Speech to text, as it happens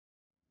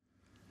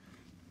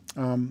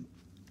And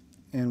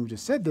we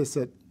just said this,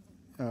 that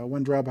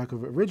one drawback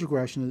of a ridge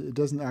regression, it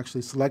doesn't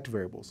actually select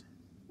variables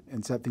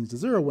and set things to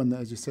 0 when,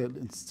 as you said,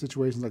 in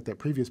situations like that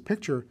previous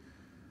picture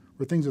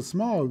where things are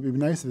small, it would be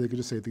nice if they could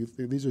just say,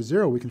 these are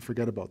 0, we can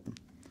forget about them.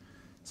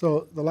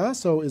 So the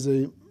lasso is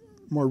a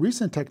more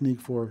recent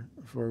technique for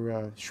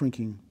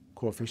shrinking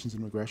coefficients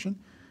in regression.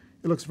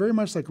 It looks very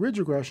much like ridge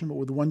regression, but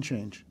with one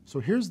change. So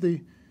here's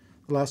the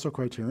lasso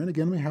criterion.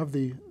 Again, we have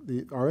the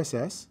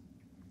RSS,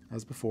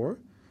 as before.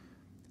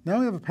 Now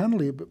we have a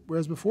penalty, but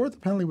whereas before the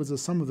penalty was the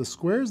sum of the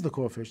squares of the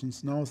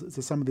coefficients, now it's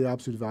the sum of the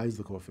absolute values of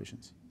the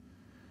coefficients.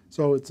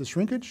 So it's a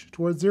shrinkage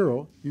towards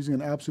 0 using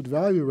an absolute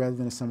value rather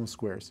than a sum of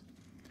squares.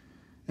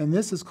 And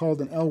this is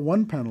called an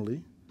L1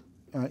 penalty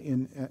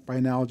by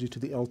analogy to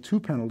the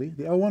L2 penalty.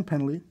 The L1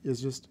 penalty is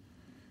just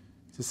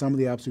the sum of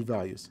the absolute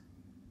values.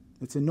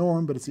 It's a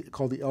norm, but it's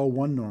called the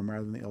L1 norm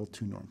rather than the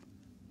L2 norm.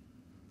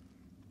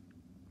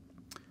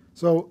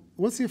 So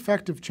what's the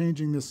effect of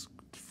changing this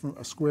from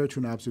a square to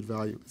an absolute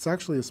value? It's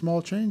actually a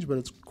small change, but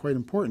it's quite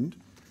important.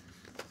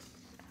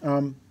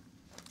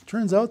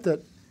 Turns out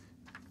that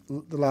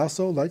the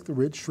lasso, like the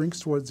ridge, shrinks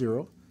towards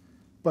 0,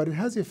 but it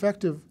has the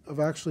effect of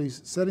actually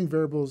setting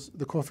variables,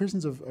 the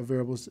coefficients of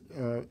variables,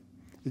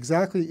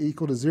 exactly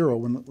equal to 0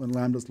 when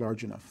lambda is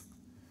large enough.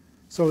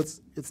 So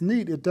it's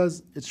neat.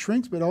 It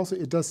shrinks, but also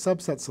it does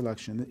subset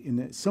selection in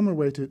a similar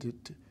way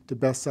to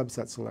best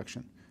subset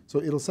selection.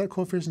 So it'll set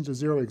coefficients to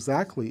 0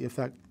 exactly if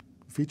that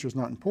feature is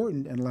not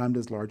important and lambda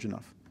is large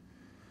enough.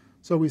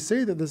 So we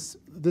say that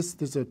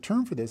there's a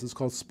term for this. It's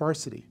called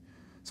sparsity.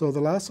 So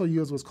the lasso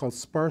yields what's called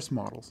sparse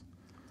models,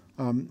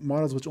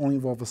 models which only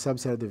involve a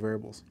subset of the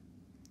variables.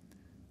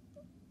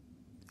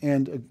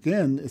 And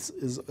again, it's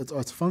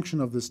a function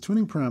of this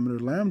tuning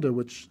parameter lambda,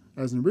 which,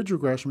 as in ridge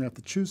regression, we have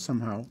to choose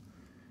somehow,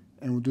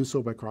 and we'll do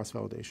so by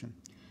cross-validation.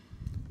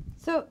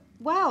 So,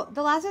 wow,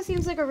 the lasso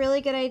seems like a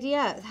really good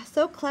idea.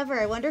 So clever.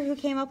 I wonder who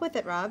came up with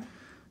it, Rob.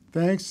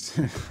 Thanks.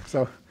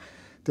 So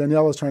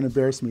Danielle was trying to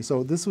embarrass me.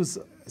 So this is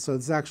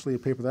actually a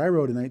paper that I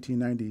wrote in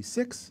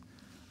 1996,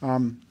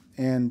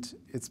 and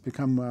it's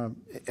become,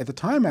 at the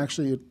time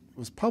actually, it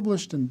was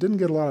published and didn't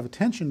get a lot of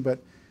attention,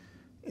 but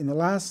in the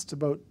last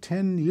about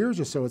 10 years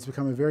or so, it's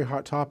become a very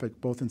hot topic,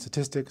 both in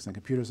statistics and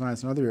computer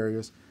science and other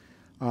areas.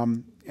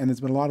 And there's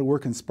been a lot of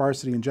work in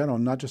sparsity in general,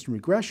 not just in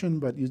regression,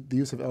 but the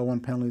use of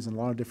L1 penalties in a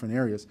lot of different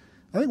areas.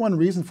 I think one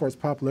reason for its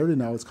popularity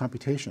now is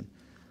computation.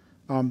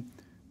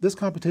 This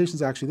computation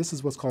is actually, this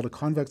is what's called a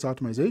convex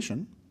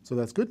optimization, so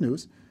that's good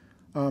news.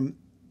 And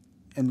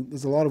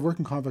there's a lot of work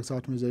in convex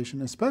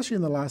optimization, especially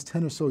in the last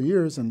 10 or so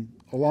years, and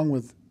along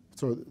with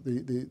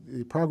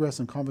the progress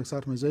in convex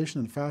optimization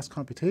and fast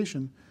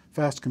computation,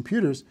 fast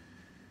computers,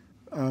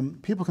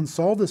 people can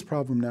solve this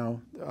problem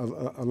now,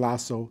 a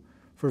lasso,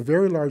 for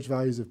very large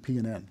values of P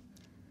and N.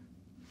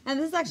 And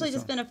this has actually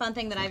just been a fun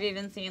thing that I've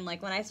even seen.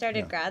 Like when I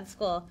started grad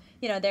school,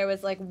 you know, there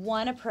was like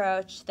one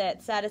approach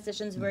that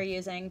statisticians were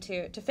using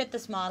to fit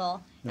this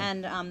model.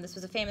 And this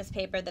was a famous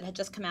paper that had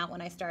just come out when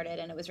I started,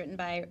 and it was written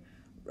by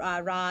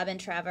Rob and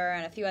Trevor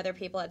and a few other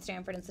people at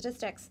Stanford in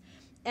statistics.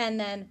 And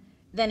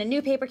then a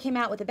new paper came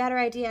out with a better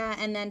idea,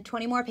 and then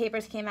 20 more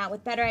papers came out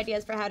with better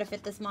ideas for how to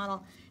fit this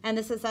model. And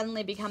this has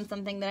suddenly become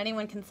something that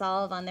anyone can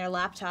solve on their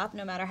laptop,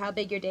 no matter how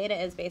big your data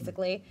is,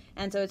 basically.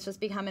 And so it's just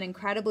become an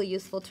incredibly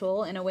useful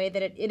tool in a way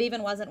that it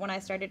even wasn't when I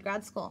started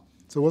grad school.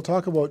 So we'll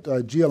talk about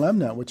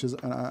GLMNet, which is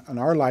an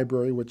R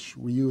library, which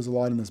we use a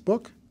lot in this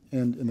book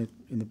and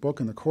in the book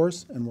and the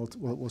course, and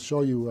we'll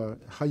show you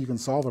how you can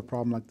solve a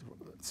problem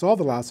solve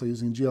the lasso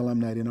using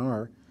GLMNet in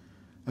R.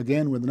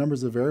 Again, where the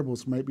numbers of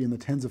variables might be in the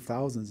tens of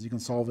thousands, you can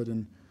solve it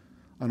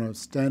on a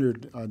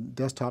standard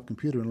desktop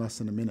computer in less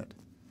than a minute.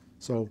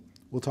 So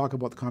we'll talk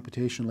about the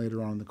computation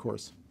later on in the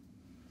course.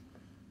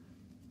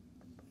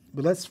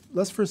 But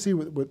let's first see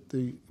what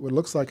it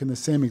looks like in the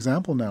same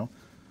example now.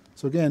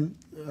 So again,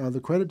 the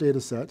credit data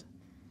set,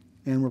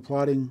 and we're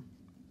plotting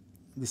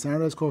the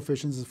standardized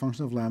coefficients as a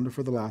function of lambda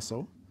for the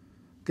lasso.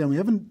 Again, we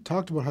haven't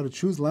talked about how to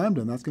choose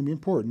lambda, and that's going to be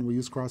important. We'll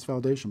use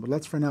cross-validation. But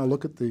let's for now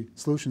look at the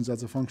solutions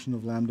as a function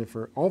of lambda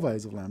for all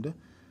values of lambda.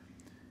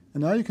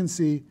 And now you can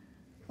see,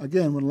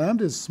 again, when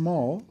lambda is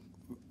small,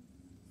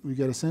 we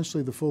get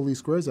essentially the full least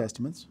squares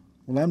estimates.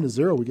 When lambda is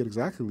 0, we get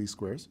exactly least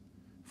squares,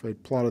 if I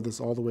plotted this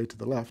all the way to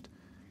the left.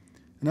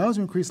 And now as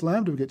we increase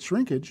lambda, we get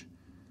shrinkage,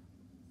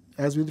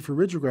 as we did for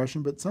ridge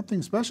regression, but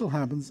something special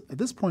happens. At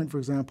this point, for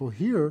example,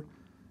 here,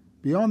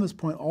 beyond this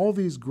point, all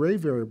these gray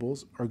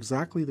variables are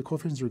exactly, the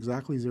coefficients are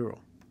exactly 0.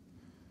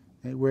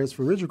 Okay? Whereas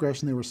for ridge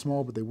regression, they were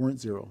small, but they weren't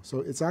 0. So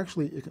it's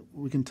actually,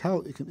 we can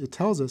tell, it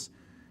tells us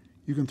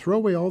you can throw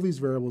away all these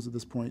variables at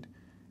this point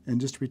and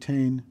just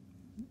retain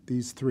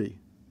these three,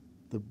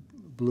 the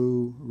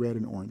blue, red,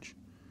 and orange.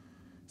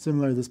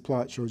 Similarly, this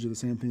plot shows you the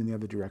same thing in the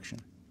other direction.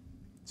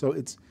 So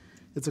it's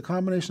a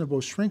combination of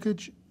both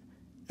shrinkage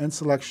and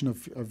selection of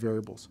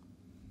variables.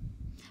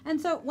 And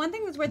so one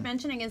thing that's worth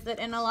mentioning is that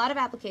in a lot of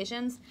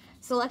applications,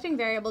 selecting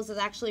variables is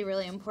actually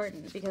really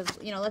important because,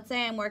 you know, let's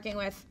say I'm working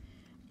with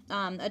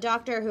a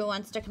doctor who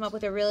wants to come up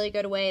with a really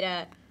good way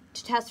to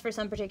test for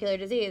some particular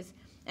disease.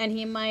 And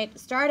he might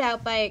start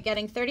out by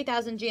getting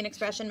 30,000 gene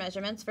expression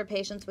measurements for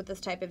patients with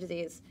this type of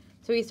disease.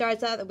 So he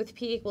starts out with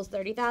P equals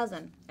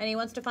 30,000. And he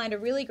wants to find a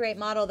really great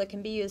model that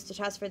can be used to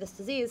test for this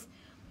disease.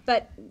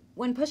 But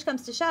when push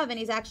comes to shove and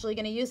he's actually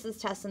going to use this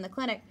test in the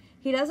clinic,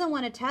 he doesn't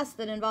want a test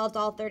that involved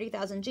all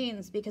 30,000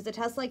 genes, because a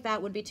test like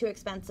that would be too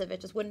expensive. It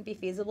just wouldn't be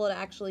feasible to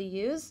actually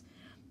use.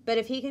 But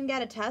if he can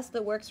get a test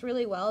that works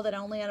really well that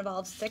only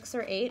involves 6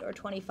 or 8 or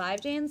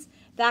 25 genes,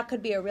 that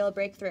could be a real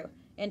breakthrough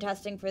in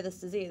testing for this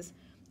disease.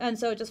 And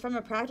so just from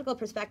a practical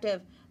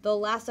perspective, the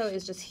lasso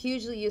is just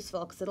hugely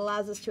useful because it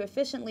allows us to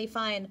efficiently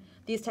find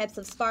these types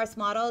of sparse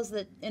models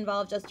that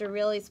involve just a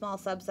really small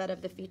subset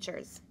of the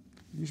features.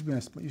 You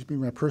should be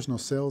my personal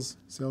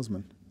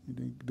salesman.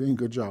 You're doing a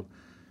good job.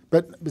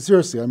 But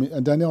seriously, I mean,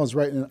 and Danielle is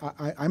right. And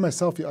I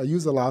myself, I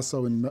use the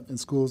lasso in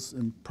schools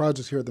and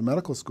projects here at the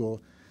medical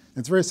school. And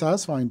it's very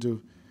satisfying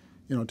to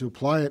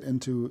apply it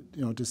and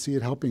to see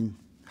it helping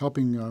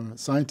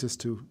scientists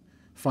to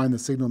find the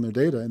signal in their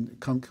data and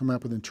come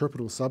up with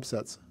interpretable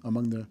subsets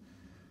among the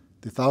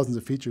thousands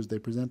of features they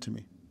present to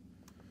me.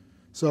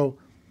 So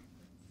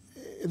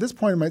at this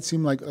point, it might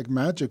seem like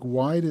magic.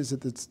 Why is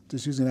it that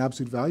just using an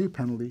absolute value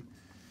penalty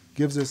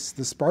gives us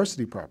the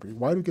sparsity property?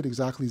 Why do we get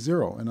exactly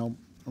 0? And I'm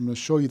going to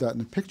show you that in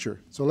a picture.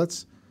 So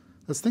let's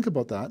think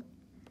about that.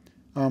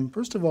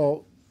 First of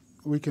all,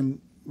 we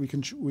can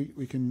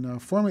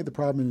formulate the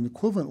problem in an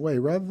equivalent way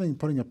rather than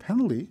putting a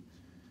penalty.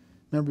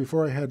 Remember,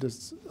 before I had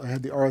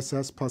the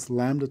RSS plus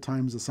lambda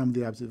times the sum of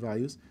the absolute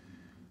values.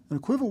 An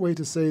equivalent way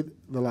to say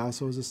the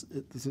lasso is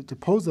to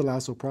pose the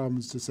lasso problem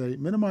is to say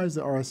minimize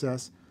the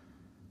RSS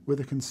with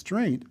a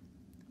constraint,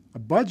 a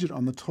budget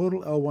on the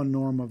total L1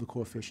 norm of the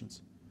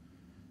coefficients.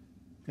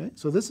 Okay,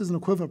 so this is an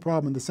equivalent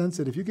problem in the sense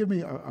that if you give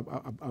me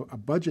a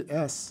budget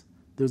S,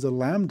 there's a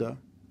lambda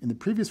in the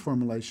previous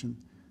formulation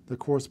that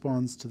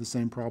corresponds to the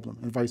same problem,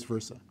 and vice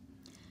versa.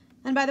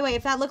 And by the way,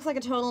 if that looks like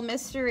a total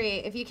mystery,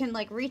 if you can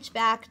reach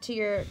back to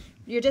your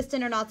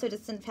distant or not so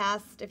distant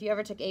past, if you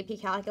ever took AP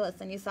Calculus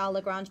and you saw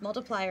Lagrange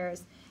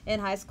multipliers in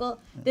high school,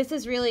 this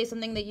is really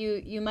something that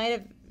you might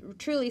have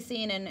truly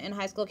seen in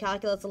high school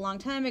calculus a long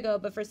time ago,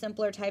 but for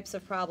simpler types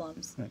of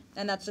problems. Right.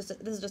 And this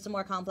is just a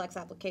more complex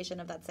application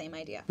of that same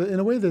idea. But in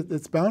a way that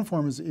its bound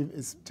form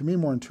is to me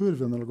more intuitive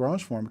than the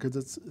Lagrange form,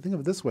 because think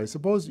of it this way.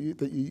 Suppose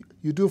that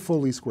you do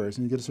full least squares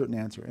and you get a certain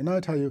answer. And now I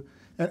tell you,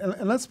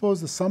 and let's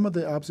suppose the sum of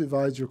the absolute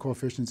values of your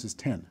coefficients is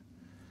 10.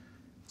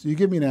 So you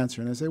give me an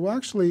answer, and I say, well,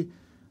 actually,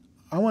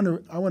 I want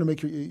to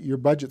make your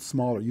budget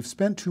smaller. You've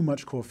spent too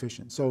much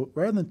coefficient. So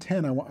rather than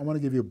 10, I want to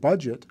give you a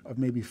budget of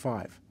maybe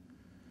 5.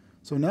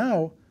 So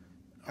now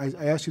I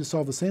ask you to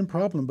solve the same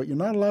problem, but you're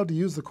not allowed to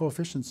use the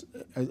coefficients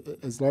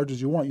as large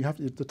as you want.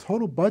 The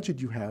total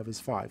budget you have is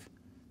 5,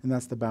 and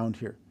that's the bound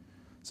here.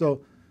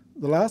 So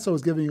the lasso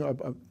is giving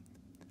you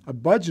a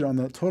budget on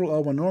the total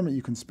L1 norm that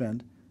you can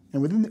spend,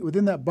 and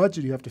within that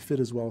budget you have to fit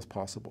as well as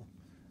possible.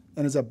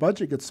 And as that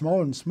budget gets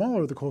smaller and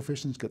smaller, the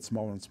coefficients get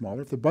smaller and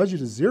smaller. If the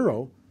budget is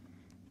 0,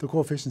 the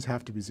coefficients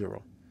have to be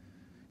 0.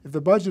 If the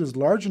budget is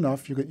large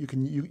enough,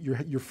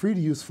 you're free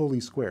to use full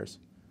least squares.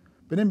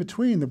 But in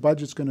between, the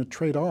budget's going to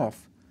trade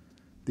off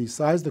the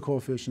size of the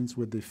coefficients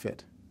with the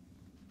fit.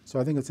 So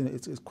I think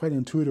it's quite an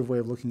intuitive way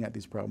of looking at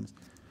these problems.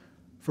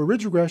 For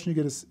ridge regression, you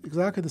get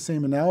exactly the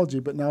same analogy,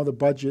 but now the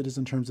budget is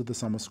in terms of the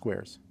sum of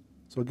squares.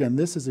 So again,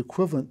 this is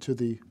equivalent to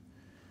the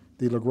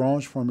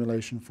Lagrange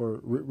formulation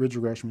for ridge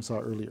regression we saw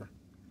earlier.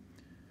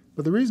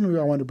 But the reason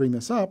I want to bring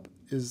this up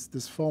is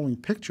this following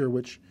picture,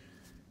 which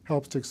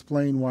helps to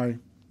explain why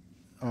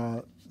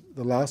the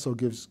lasso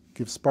gives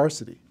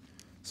sparsity.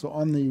 So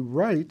on the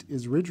right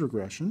is ridge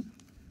regression,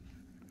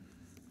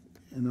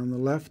 and on the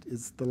left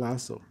is the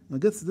lasso. Now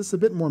this is a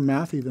bit more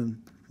mathy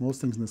than most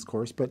things in this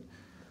course, but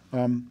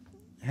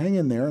hang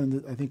in there,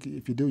 and I think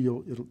if you do,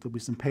 there'll be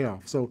some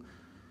payoff. So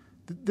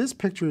this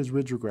picture is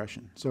ridge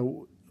regression.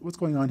 So what's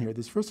going on here?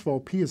 First of all,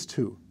 P is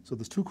 2, so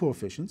there's 2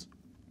 coefficients.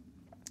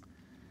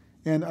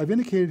 And I've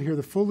indicated here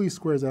the full least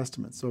squares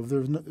estimate. So if there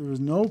was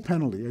no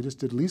penalty, I just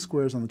did least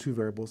squares on the 2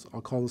 variables,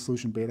 I'll call the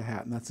solution beta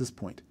hat, and that's this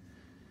point.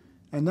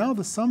 And now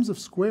the sums of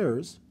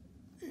squares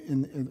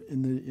in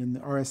the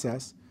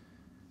RSS,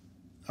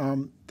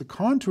 the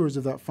contours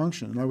of that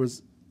function, in other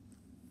words,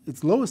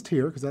 it's lowest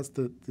here because that's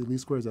the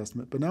least squares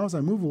estimate. But now as I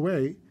move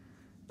away,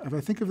 if I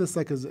think of this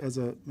like as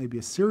maybe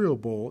a cereal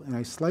bowl, and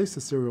I slice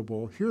the cereal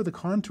bowl, here are the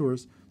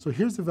contours. So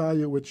here's the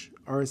value at which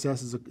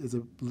RSS is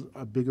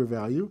a bigger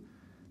value.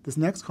 This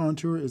next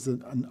contour is a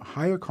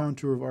higher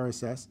contour of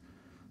RSS.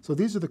 So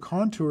these are the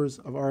contours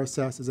of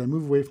RSS as I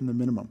move away from the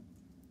minimum.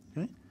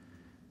 Okay?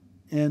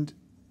 And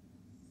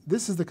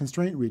this is the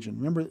constraint region.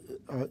 Remember,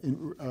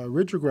 in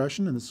ridge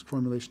regression, and this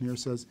formulation here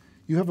says,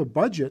 you have a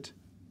budget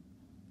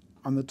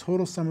on the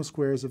total sum of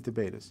squares of the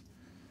betas.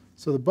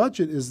 So the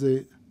budget is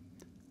the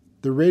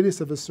radius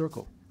of a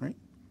circle, right?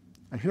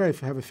 Here I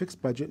have a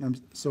fixed budget, and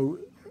so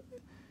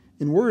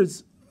in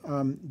words,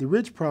 the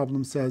ridge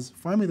problem says,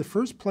 find me the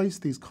first place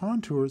these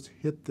contours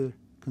hit the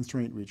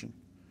constraint region.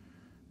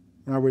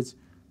 In other words,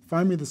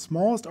 find me the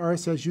smallest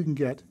RSS you can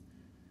get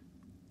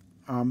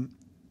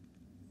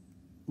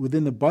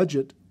within the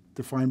budget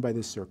defined by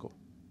this circle.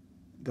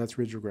 That's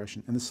ridge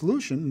regression. And the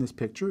solution in this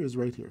picture is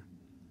right here.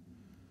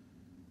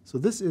 So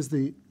this is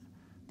the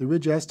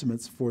ridge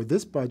estimates for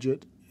this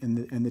budget and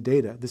the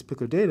data, this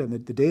particular data,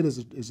 and the data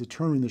is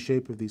determining the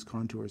shape of these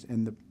contours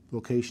and the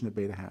location of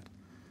beta hat.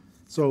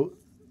 So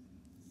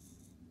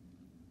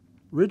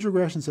ridge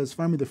regression says,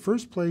 find me the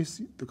first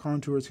place the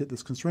contours hit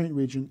this constraint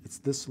region, it's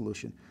this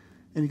solution.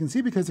 And you can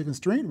see because the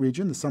constraint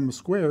region, the sum of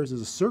squares,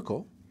 is a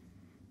circle.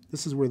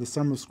 This is where the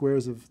sum of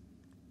squares of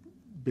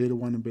beta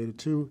 1 and beta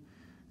 2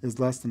 is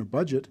less than a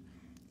budget.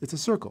 It's a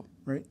circle,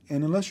 right?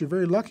 And unless you're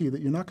very lucky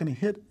that you're not going to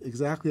hit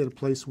exactly at a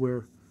place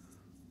where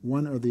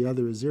one or the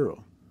other is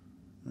 0.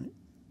 Right?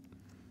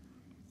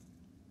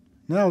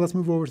 Now let's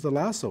move over to the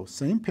lasso.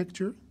 Same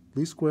picture,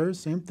 least squares,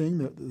 same thing.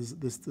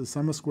 The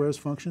sum of squares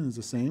function is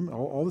the same,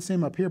 all the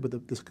same up here, but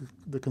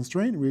the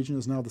constraint region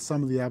is now the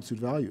sum of the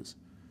absolute values.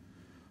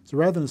 So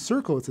rather than a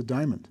circle, it's a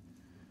diamond.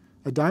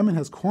 A diamond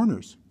has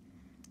corners.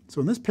 So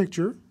in this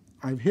picture,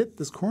 I've hit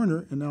this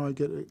corner, and now I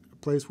get a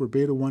place where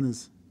beta 1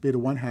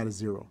 hat is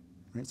 0.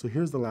 Right? So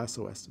here's the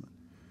lasso estimate.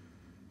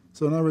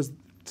 So in other words,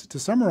 to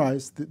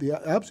summarize, the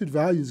absolute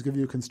values give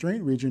you a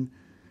constraint region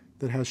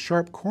that has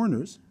sharp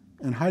corners,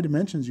 and high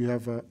dimensions you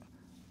have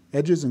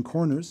edges and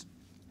corners.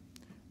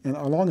 And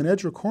along an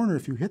edge or corner,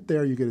 if you hit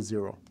there, you get a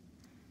 0.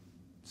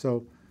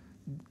 So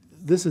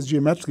this is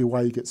geometrically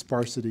why you get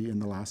sparsity in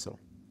the lasso.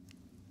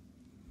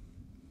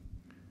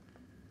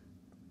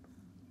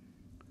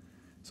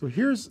 So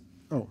here's,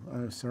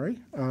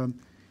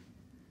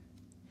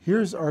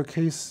 here's our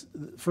case.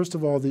 First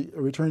of all,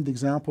 return to the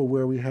example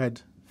where we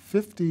had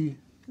 50,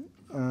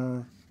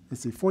 let's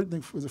see,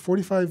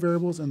 45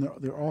 variables, and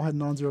they all had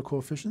non-zero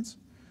coefficients.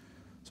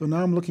 So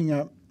now I'm looking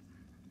at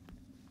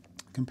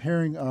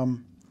comparing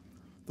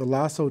the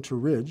lasso to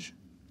ridge.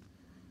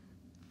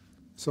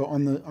 So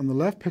on the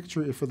left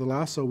picture, for the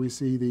lasso, we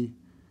see the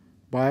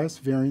bias,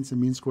 variance,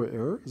 and mean square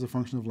error as a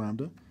function of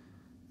lambda.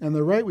 And on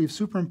the right, we've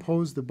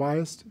superimposed the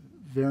biased,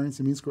 variance,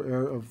 and mean square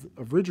error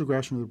of ridge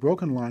regression with a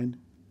broken line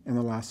and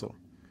the lasso.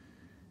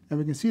 And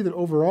we can see that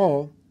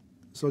overall,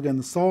 so again,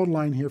 the solid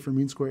line here for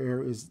mean square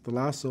error is the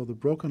lasso, the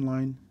broken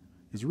line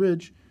is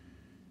ridge.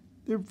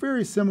 They're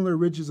very similar.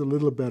 Ridge is a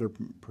little better,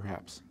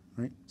 perhaps,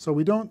 right? So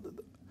we don't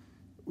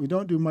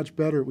do much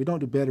better. We don't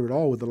do better at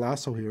all with the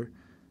lasso here.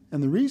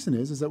 And the reason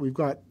is that we've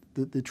got,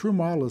 the true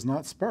model is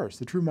not sparse.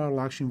 The true model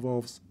actually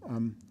involves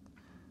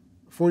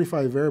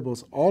 45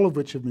 variables, all of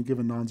which have been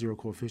given non-zero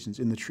coefficients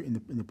in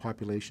the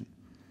population.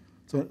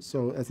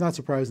 So it's not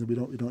surprising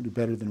that we don't do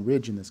better than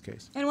ridge in this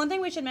case. And one thing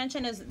we should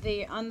mention is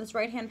on this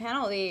right-hand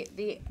panel,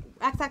 the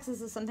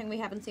x-axis is something we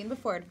haven't seen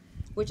before,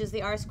 which is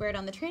the r-squared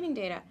on the training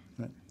data.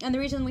 Right. And the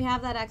reason we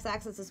have that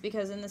x-axis is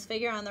because in this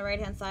figure on the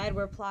right-hand side,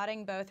 we're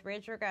plotting both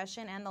ridge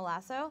regression and the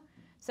lasso.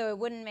 So it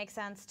wouldn't make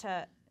sense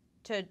to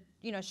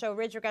show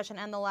ridge regression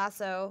and the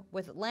lasso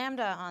with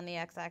lambda on the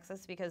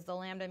x-axis, because the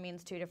lambda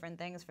means two different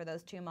things for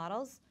those two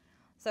models.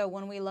 So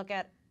when we look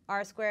at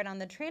r-squared on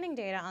the training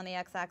data on the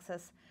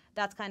x-axis,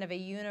 that's kind of a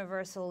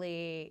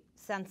universally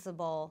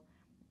sensible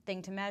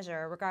thing to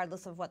measure,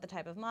 regardless of what the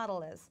type of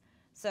model is.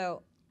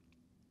 So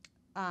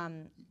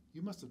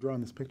you must have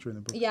drawn this picture in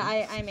the book.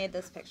 yeah, I made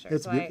this picture.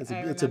 It's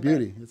a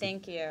beauty.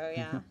 Thank you,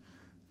 yeah.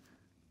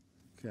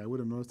 Okay, I would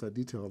have noticed that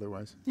detail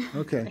otherwise.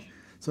 Okay,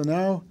 so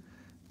now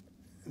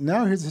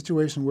here's a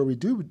situation where we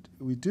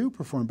do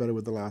perform better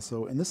with the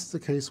lasso, and this is a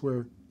case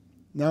where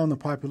now in the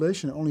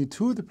population, only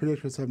 2 of the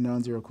predictors have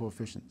non-zero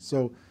coefficients.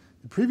 So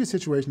the previous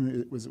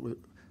situation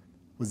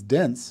was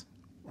dense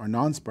or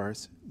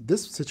non-sparse.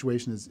 This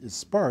situation is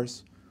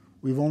sparse.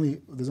 There's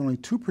only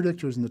 2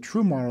 predictors in the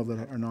true model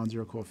that are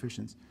non-zero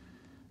coefficients.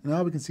 And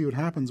now we can see what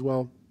happens.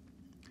 Well,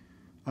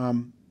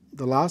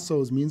 the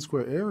lasso's mean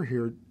square error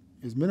here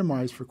is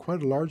minimized for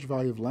quite a large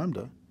value of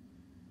lambda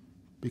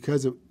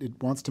because it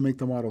wants to make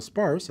the model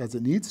sparse, as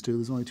it needs to.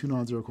 There's only 2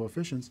 non-zero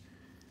coefficients.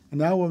 And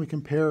now when we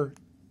compare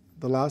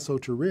the lasso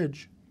to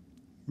ridge,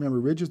 remember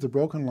ridge is the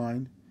broken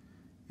line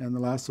and the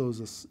lasso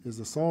is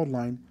the solid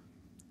line.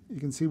 You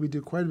can see we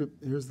do quite a bit.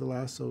 Here's the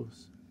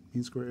lasso's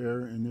mean square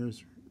error, and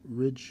there's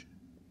ridge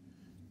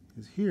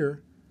is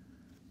here.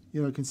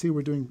 You can see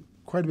we're doing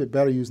quite a bit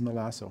better using the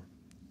lasso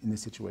in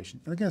this situation.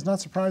 And again, it's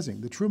not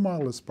surprising. The true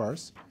model is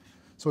sparse,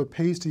 so it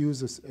pays to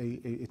use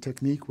a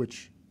technique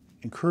which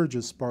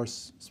encourages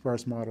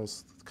sparse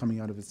models coming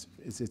out of its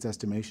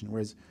estimation.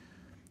 Whereas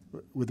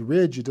with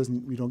ridge,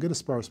 we don't get a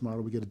sparse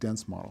model, we get a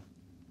dense model.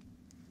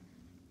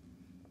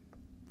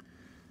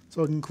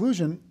 So in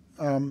conclusion,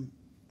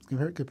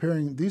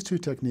 comparing these 2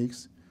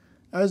 techniques,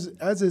 as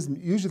is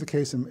usually the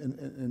case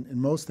in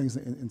most things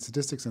in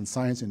statistics and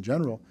science in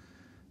general,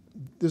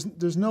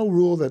 there's no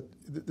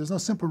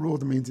simple rule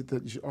that means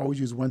that you should always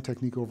use one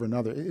technique over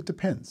another. It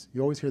depends.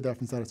 You always hear that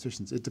from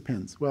statisticians. It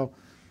depends. Well,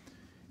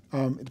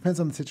 it depends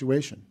on the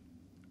situation.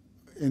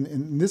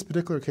 In this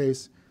particular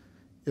case,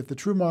 if the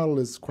true model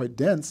is quite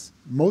dense,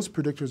 most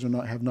predictors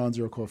have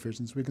non-zero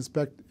coefficients. We can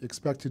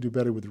expect to do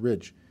better with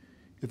ridge.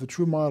 If the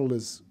true model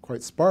is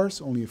quite sparse,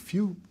 only a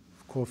few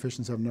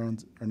coefficients are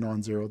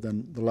non-zero,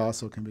 then the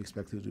lasso can be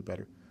expected to do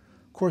better.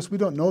 Of course, we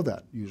don't know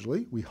that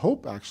usually. We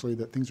hope actually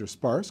that things are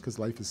sparse because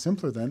life is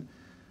simpler then.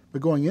 But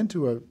going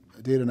into a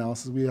data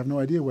analysis, we have no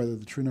idea whether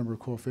the true number of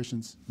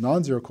coefficients,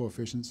 non-zero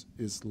coefficients,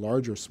 is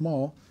large or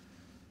small.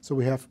 So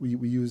we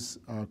use,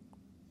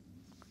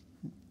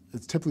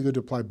 it's typically good to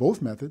apply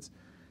both methods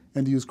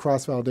and to use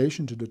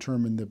cross-validation to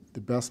determine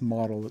the best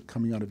model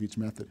coming out of each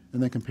method,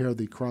 and then compare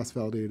the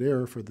cross-validated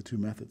error for the two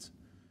methods.